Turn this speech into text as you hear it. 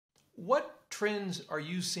What trends are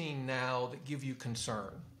you seeing now that give you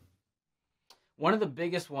concern? One of the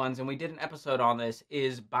biggest ones, and we did an episode on this,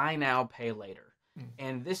 is buy now, pay later.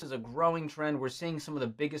 And this is a growing trend. We're seeing some of the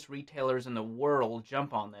biggest retailers in the world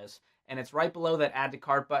jump on this. And it's right below that add to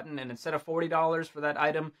cart button. And instead of $40 for that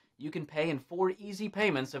item, you can pay in 4 easy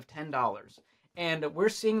payments of $10. And we're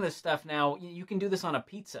seeing this stuff now. You can do this on a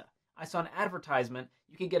pizza. I saw an advertisement.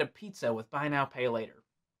 You can get a pizza with buy now, pay later.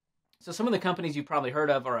 So some of the companies you've probably heard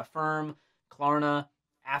of are Affirm, Klarna,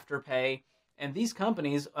 Afterpay. And these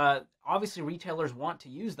companies, obviously retailers want to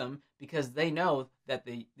use them because they know that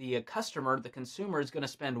the customer, the consumer, is going to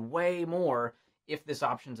spend way more if this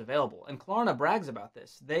option's available. And Klarna brags about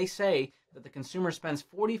this. They say that the consumer spends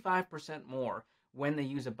 45% more when they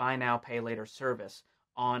use a buy now, pay later service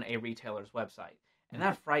on a retailer's website. And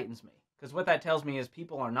that frightens me because what that tells me is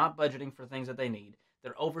people are not budgeting for things that they need.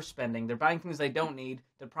 They're overspending. They're buying things they don't need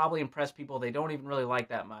to probably impress people they don't even really like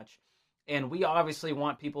that much. And we obviously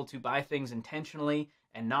want people to buy things intentionally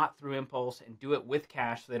and not through impulse and do it with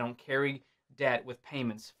cash so they don't carry debt with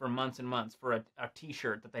payments for months and months for a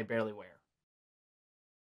t-shirt that they barely wear.